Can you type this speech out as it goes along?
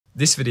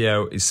This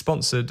video is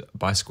sponsored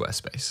by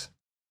Squarespace.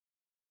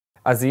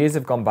 As the years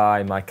have gone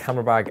by, my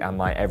camera bag and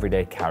my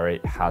everyday carry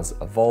has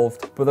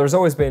evolved, but there's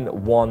always been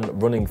one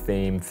running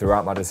theme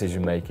throughout my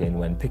decision making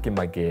when picking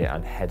my gear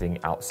and heading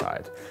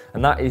outside,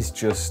 and that is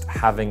just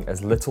having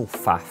as little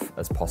faff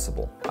as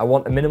possible. I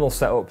want a minimal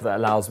setup that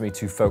allows me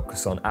to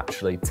focus on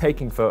actually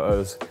taking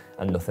photos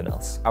and nothing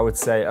else. I would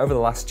say over the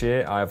last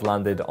year, I have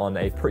landed on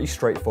a pretty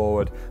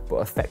straightforward but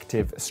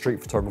effective street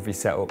photography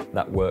setup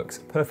that works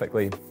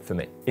perfectly for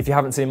me. If you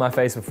haven't seen my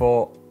face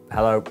before,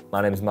 hello,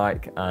 my name is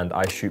Mike and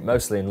I shoot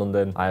mostly in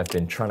London. I have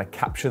been trying to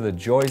capture the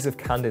joys of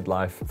candid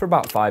life for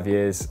about 5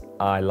 years.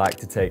 I like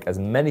to take as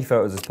many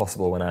photos as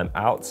possible when I'm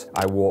out.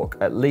 I walk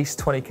at least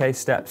 20k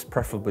steps,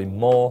 preferably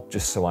more,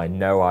 just so I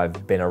know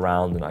I've been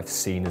around and I've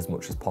seen as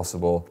much as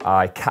possible.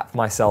 I cap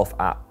myself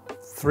at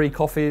 3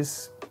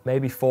 coffees,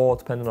 maybe 4,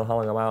 depending on how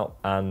long I'm out,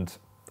 and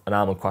an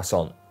almond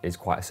croissant is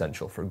quite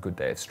essential for a good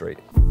day at street.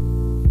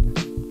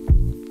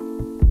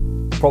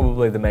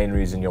 Probably the main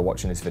reason you're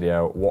watching this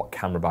video, what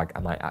camera bag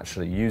am I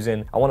actually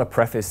using? I want to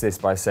preface this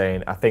by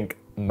saying I think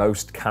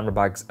most camera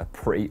bags are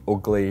pretty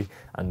ugly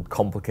and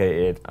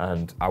complicated,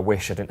 and I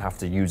wish I didn't have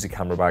to use a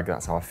camera bag.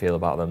 That's how I feel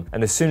about them.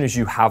 And as soon as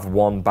you have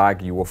one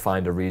bag, you will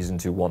find a reason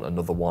to want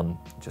another one,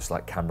 just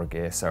like camera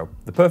gear. So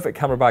the perfect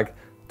camera bag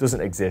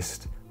doesn't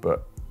exist,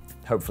 but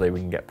hopefully we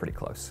can get pretty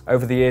close.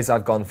 Over the years,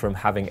 I've gone from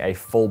having a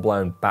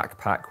full-blown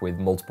backpack with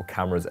multiple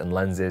cameras and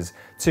lenses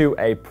to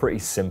a pretty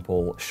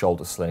simple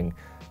shoulder sling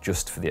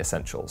just for the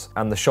essentials.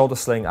 And the shoulder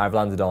sling I've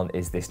landed on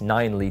is this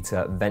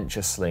 9-litre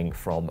Venture sling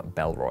from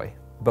Bellroy.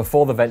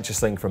 Before the Venture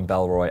sling from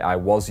Bellroy, I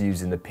was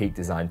using the Peak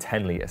Design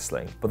 10-litre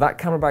sling, but that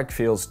camera bag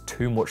feels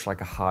too much like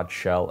a hard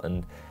shell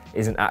and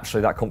isn't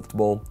actually that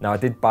comfortable. Now, I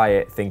did buy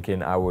it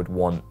thinking I would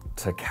want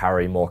to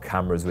carry more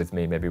cameras with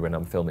me, maybe when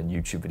I'm filming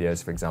YouTube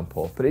videos, for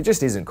example, but it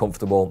just isn't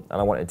comfortable, and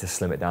I wanted to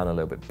slim it down a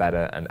little bit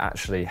better and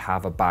actually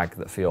have a bag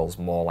that feels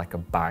more like a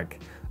bag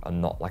and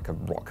not like a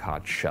rock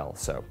hard shell.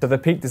 So the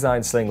Peak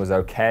Design sling was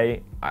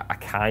okay. I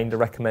kind of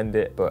recommend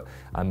it, but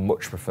I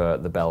much prefer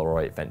the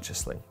Bellroy Venture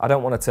sling. I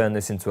don't want to turn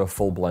this into a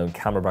full-blown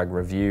camera bag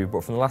review,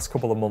 but from the last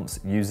couple of months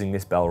using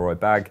this Bellroy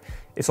bag,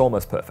 it's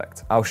almost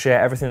perfect. I'll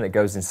share everything that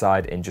goes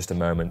inside in just a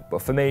moment,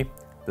 but for me,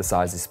 the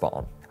size is spot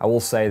on. I will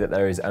say that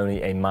there is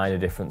only a minor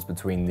difference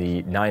between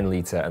the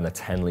 9-litre and the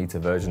 10-litre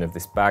version of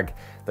this bag.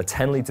 The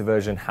 10-litre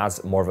version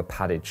has more of a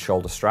padded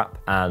shoulder strap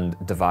and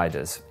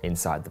dividers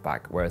inside the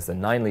bag, whereas the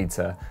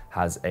 9-litre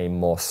has a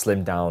more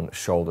slimmed down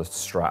shoulder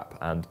strap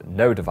and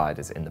no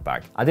dividers in the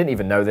bag. I didn't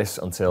even know this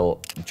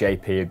until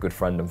JP, a good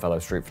friend and fellow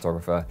street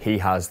photographer, he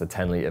has the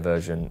 10-litre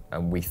version,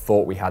 and we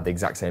thought we had the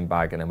exact same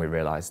bag, and then we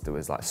realized there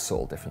was like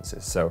subtle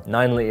differences. So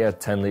 9-litre,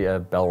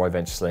 10-litre, Bellroy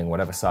Venture sling,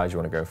 whatever size you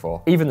want to go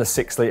for. Even the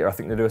 6-litre, I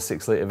think they do a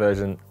 6-litre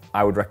version.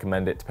 I would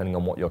recommend it depending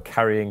on what you're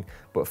carrying,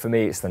 but for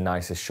me, it's the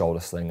nicest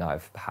shoulder sling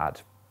I've had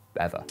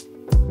ever.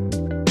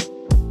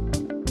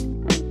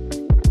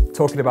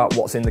 Talking about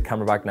what's in the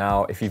camera bag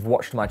now, if you've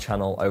watched my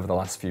channel over the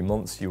last few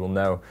months, you will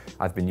know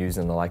I've been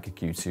using the Leica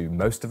Q2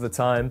 most of the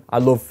time. I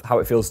love how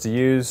it feels to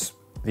use,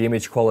 the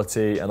image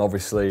quality, and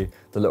obviously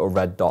the little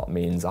red dot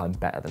means I'm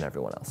better than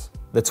everyone else.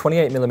 The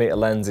 28mm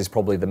lens is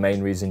probably the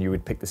main reason you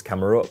would pick this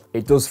camera up.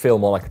 It does feel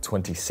more like a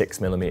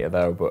 26mm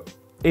though, but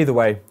either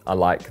way, I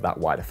like that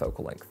wider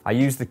focal length. I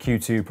use the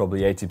Q2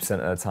 probably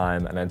 80% of the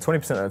time, and then 20%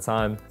 of the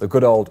time, the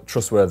good old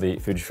trustworthy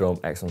Fujifilm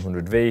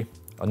X100V,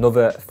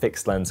 another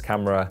fixed lens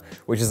camera,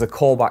 which is a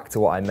callback to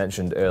what I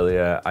mentioned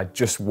earlier. I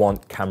just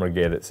want camera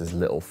gear that's as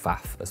little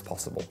faff as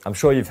possible. I'm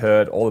sure you've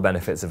heard all the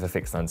benefits of a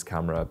fixed lens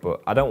camera,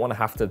 but I don't want to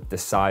have to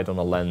decide on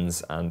a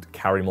lens and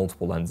carry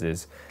multiple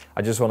lenses.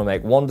 I just want to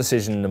make one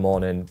decision in the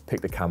morning,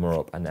 pick the camera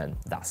up, and then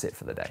that's it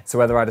for the day. So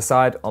whether I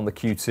decide on the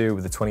Q2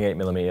 with the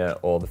 28mm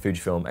or the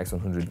Fujifilm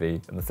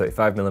X100V and the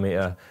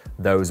 35mm,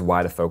 those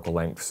wider focal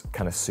lengths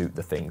kind of suit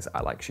the things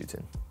I like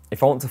shooting.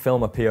 If I want to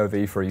film a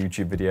POV for a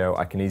YouTube video,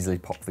 I can easily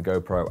pop the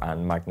GoPro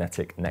and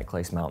magnetic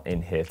necklace mount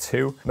in here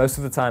too. Most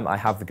of the time I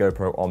have the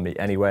GoPro on me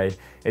anyway.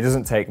 It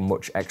doesn't take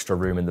much extra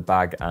room in the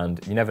bag, and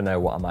you never know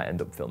what I might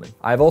end up filming.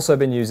 I've also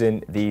been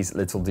using these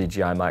little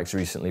DJI mics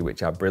recently,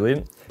 which are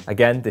brilliant.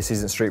 Again, this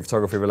isn't street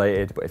photography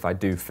related, but if I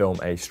do film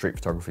a street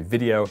photography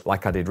video,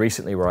 like I did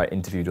recently where I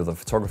interviewed other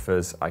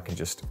photographers, I can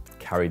just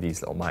carry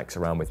these little mics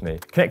around with me,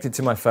 connect it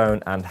to my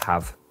phone, and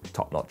have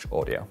top-notch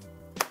audio.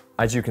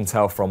 As you can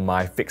tell from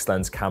my fixed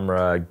lens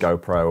camera,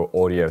 GoPro,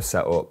 audio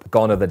setup,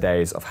 gone are the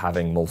days of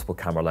having multiple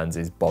camera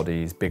lenses,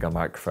 bodies, bigger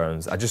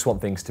microphones. I just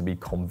want things to be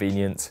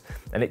convenient.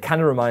 And it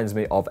kind of reminds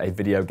me of a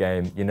video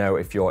game. You know,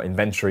 if your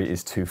inventory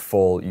is too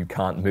full, you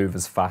can't move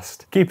as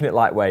fast. Keeping it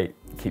lightweight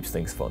keeps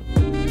things fun.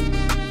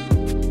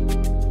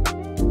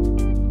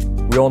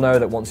 We all know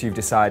that once you've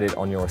decided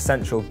on your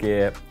essential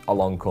gear,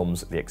 along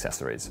comes the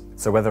accessories.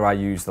 So whether I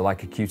use the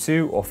Leica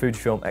Q2 or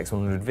Fujifilm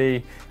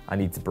X100V, I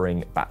need to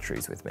bring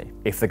batteries with me.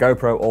 If the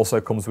GoPro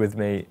also comes with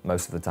me,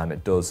 most of the time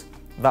it does,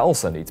 that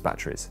also needs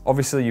batteries.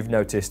 Obviously, you've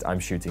noticed I'm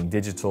shooting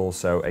digital,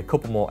 so a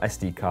couple more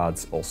SD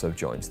cards also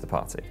joins the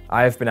party.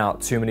 I have been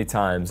out too many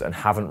times and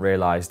haven't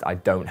realized I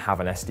don't have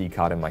an SD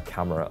card in my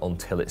camera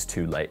until it's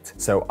too late.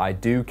 So I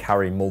do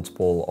carry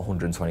multiple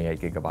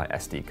 128GB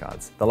SD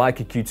cards. The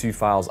Leica Q2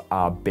 files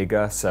are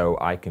bigger, so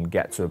I can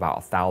get to about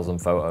 1,000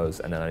 photos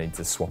and then I need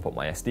to swap up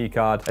my SD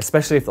card.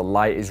 Especially if the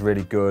light is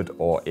really good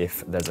or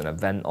if there's an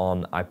event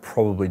on, I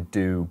probably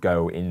do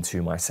go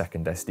into my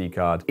second SD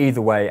card.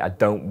 Either way, I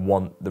don't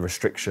want the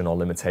restriction or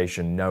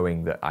limitation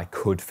knowing that I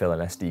could fill an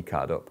SD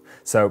card up.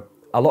 So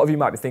a lot of you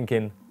might be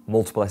thinking,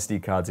 multiple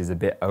SD cards is a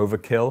bit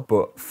overkill,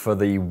 but for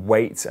the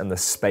weight and the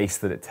space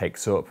that it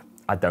takes up,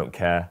 I don't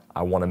care.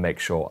 I want to make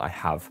sure I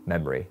have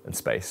memory and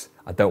space.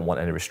 I don't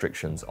want any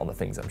restrictions on the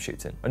things I'm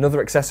shooting.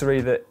 Another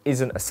accessory that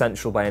isn't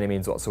essential by any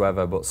means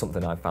whatsoever, but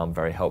something I've found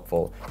very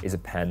helpful, is a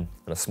pen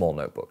and a small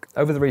notebook.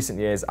 Over the recent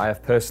years, I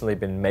have personally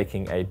been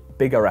making a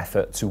bigger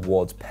effort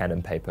towards pen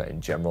and paper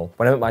in general.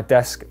 When I'm at my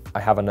desk,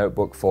 I have a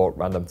notebook for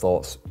random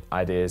thoughts,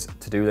 ideas,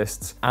 to-do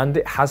lists, and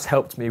it has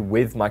helped me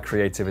with my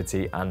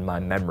creativity and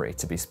my memory,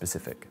 to be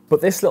specific.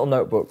 But this little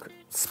notebook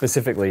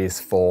specifically is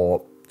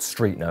for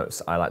street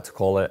notes, I like to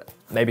call it.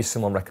 Maybe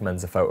someone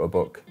recommends a photo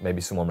book, maybe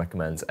someone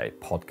recommends a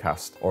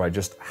podcast, or I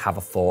just have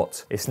a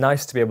thought. It's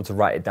nice to be able to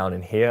write it down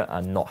in here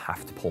and not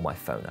have to pull my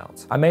phone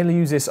out. I mainly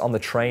use this on the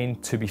train.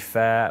 To be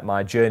fair,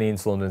 my journey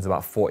into London is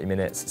about 40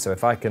 minutes, so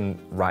if I can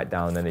write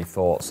down any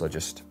thoughts or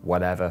just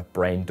whatever,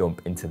 brain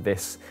dump into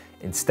this,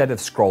 instead of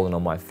scrolling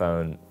on my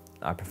phone,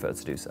 I prefer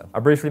to do so. I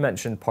briefly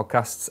mentioned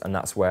podcasts, and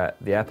that's where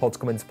the AirPods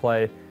come into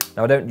play.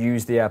 Now, I don't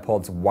use the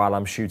AirPods while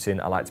I'm shooting.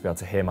 I like to be able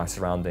to hear my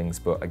surroundings,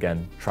 but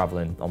again,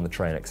 traveling on the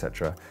train,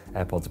 etc.,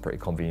 AirPods are pretty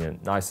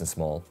convenient, nice and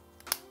small,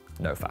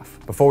 no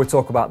faff. Before we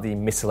talk about the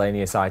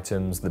miscellaneous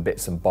items, the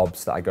bits and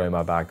bobs that I go in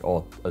my bag,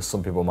 or as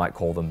some people might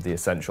call them, the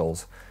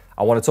essentials,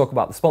 I want to talk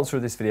about the sponsor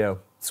of this video,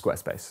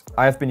 Squarespace.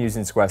 I have been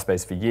using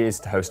Squarespace for years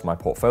to host my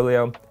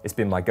portfolio. It's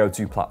been my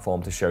go-to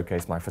platform to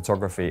showcase my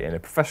photography in a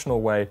professional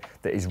way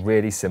that is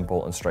really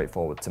simple and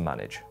straightforward to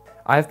manage.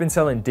 I have been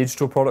selling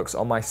digital products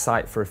on my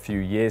site for a few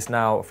years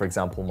now, for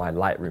example, my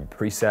Lightroom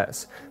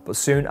presets, but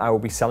soon I will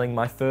be selling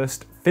my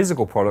first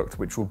physical product,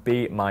 which will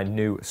be my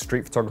new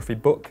street photography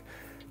book.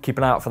 Keep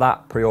an eye out for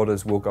that.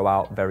 Pre-orders will go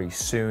out very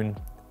soon.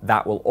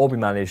 That will all be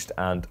managed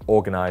and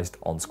organized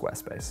on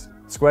Squarespace.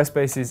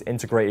 Squarespace's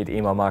integrated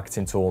email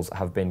marketing tools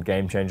have been a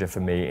game changer for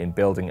me in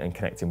building and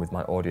connecting with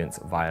my audience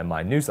via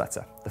my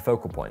newsletter, The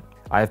Focal Point.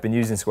 I have been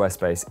using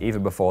Squarespace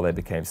even before they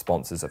became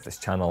sponsors of this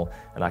channel,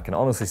 and I can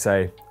honestly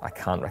say I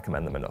can't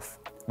recommend them enough.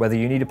 Whether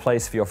you need a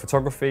place for your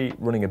photography,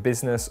 running a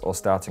business, or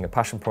starting a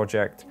passion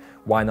project,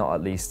 why not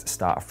at least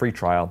start a free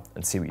trial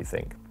and see what you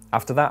think?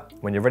 After that,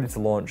 when you're ready to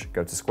launch,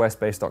 go to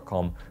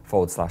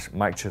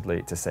squarespace.com/Mike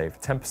Chudley to save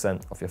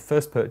 10% off your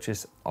first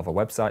purchase of a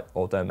website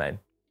or domain.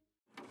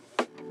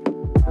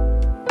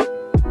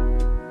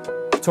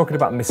 Talking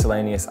about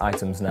miscellaneous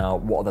items now,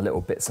 what are the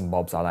little bits and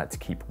bobs I like to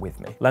keep with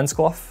me? Lens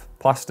cloth,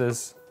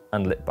 plasters,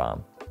 and lip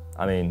balm.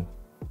 I mean,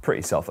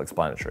 pretty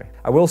self-explanatory.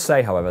 I will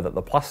say, however, that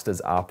the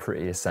plasters are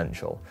pretty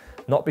essential.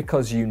 Not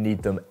because you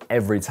need them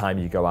every time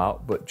you go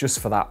out, but just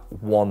for that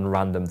one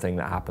random thing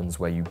that happens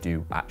where you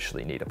do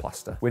actually need a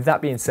plaster. With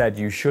that being said,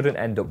 you shouldn't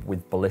end up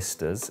with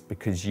blisters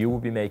because you will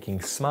be making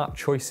smart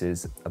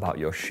choices about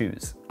your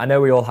shoes. I know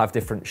we all have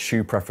different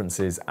shoe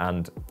preferences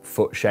and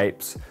foot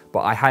shapes, but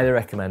I highly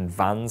recommend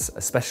Vans,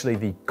 especially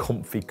the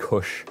Comfy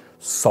Cush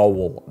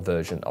sole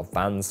version of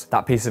Vans.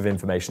 That piece of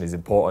information is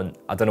important.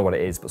 I don't know what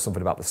it is, but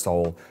something about the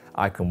sole.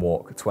 I can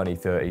walk 20,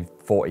 30,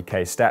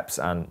 40K steps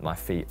and my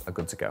feet are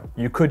good to go.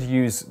 You could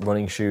use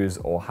running shoes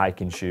or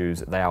hiking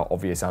shoes. They are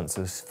obvious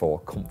answers for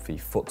comfy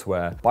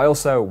footwear, but I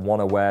also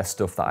want to wear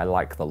stuff that I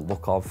like the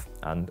look of,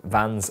 and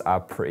Vans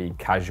are pretty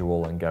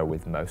casual and go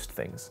with most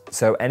things.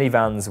 So any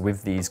Vans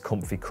with these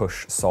Comfy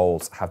Cush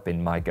soles have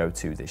been my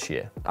go-to this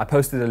year. I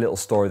posted a little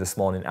story this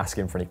morning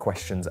asking for any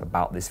questions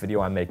about this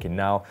video I'm making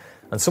now,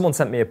 and someone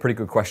sent me a pretty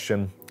good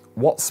question.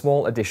 What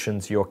small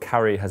addition to your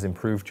carry has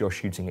improved your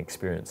shooting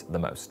experience the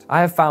most? I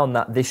have found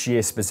that this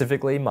year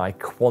specifically, my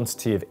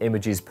quantity of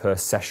images per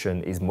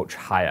session is much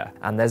higher.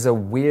 And there's a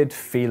weird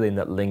feeling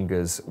that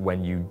lingers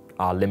when you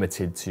are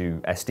limited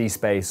to SD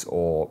space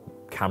or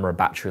camera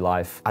battery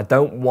life. I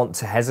don't want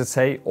to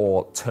hesitate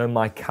or turn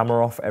my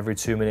camera off every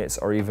 2 minutes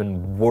or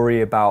even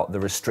worry about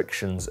the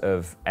restrictions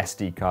of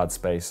SD card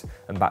space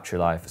and battery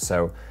life.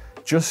 So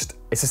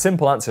it's a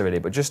simple answer really,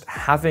 but just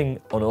having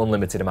an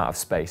unlimited amount of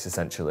space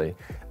essentially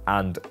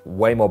and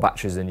way more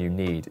batteries than you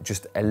need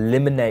just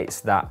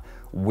eliminates that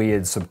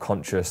weird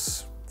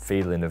subconscious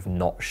feeling of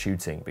not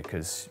shooting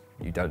because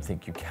you don't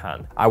think you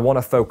can. I want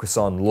to focus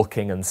on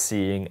looking and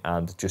seeing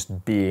and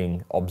just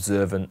being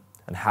observant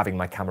and having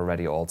my camera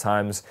ready at all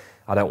times.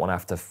 I don't want to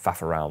have to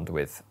faff around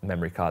with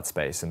memory card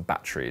space and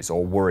batteries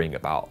or worrying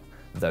about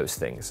those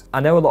things.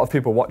 I know a lot of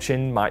people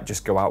watching might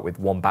just go out with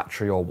one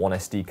battery or one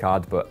SD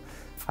card, but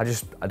I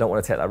don't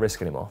want to take that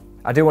risk anymore.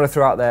 I do want to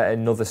throw out there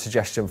another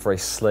suggestion for a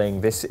sling.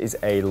 This is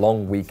a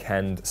long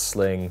weekend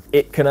sling.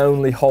 It can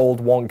only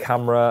hold one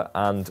camera,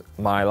 and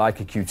my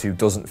Leica Q2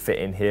 doesn't fit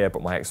in here,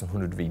 but my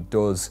X100V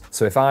does.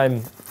 So if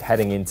I'm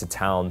heading into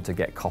town to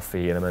get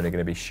coffee and I'm only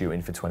going to be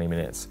shooting for 20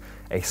 minutes,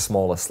 a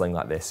smaller sling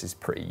like this is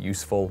pretty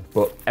useful.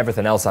 But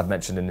everything else I've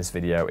mentioned in this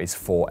video is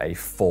for a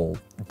full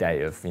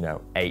day of,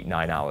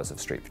 8-9 hours of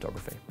street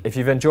photography. If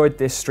you've enjoyed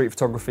this street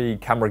photography,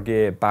 camera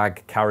gear,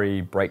 bag,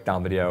 carry,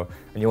 breakdown video,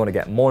 and you want to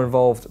get more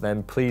involved,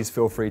 then please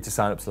feel free to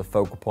sign up to the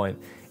Focal Point.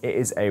 It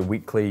is a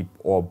weekly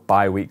or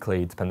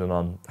bi-weekly, depending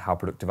on how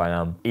productive I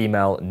am,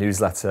 email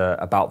newsletter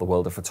about the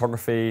world of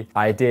photography,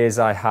 ideas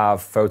I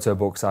have, photo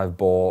books I've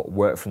bought,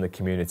 work from the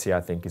community I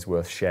think is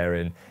worth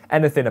sharing,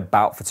 anything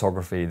about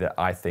photography that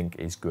I think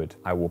is good,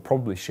 I will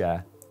probably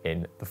share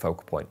in the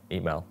Focal Point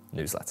email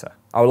newsletter.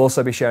 I will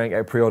also be sharing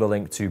a pre-order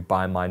link to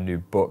buy my new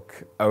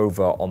book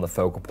over on the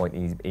Focal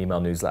Point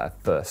email newsletter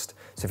first.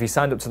 So if you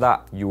signed up to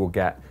that, you will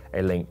get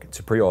a link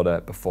to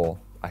pre-order before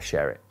I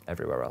share it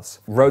everywhere else.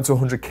 Road to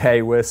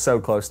 100K, we're so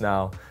close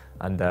now.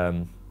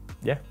 And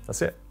yeah,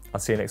 that's it. I'll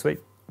see you next week.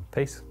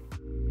 Peace.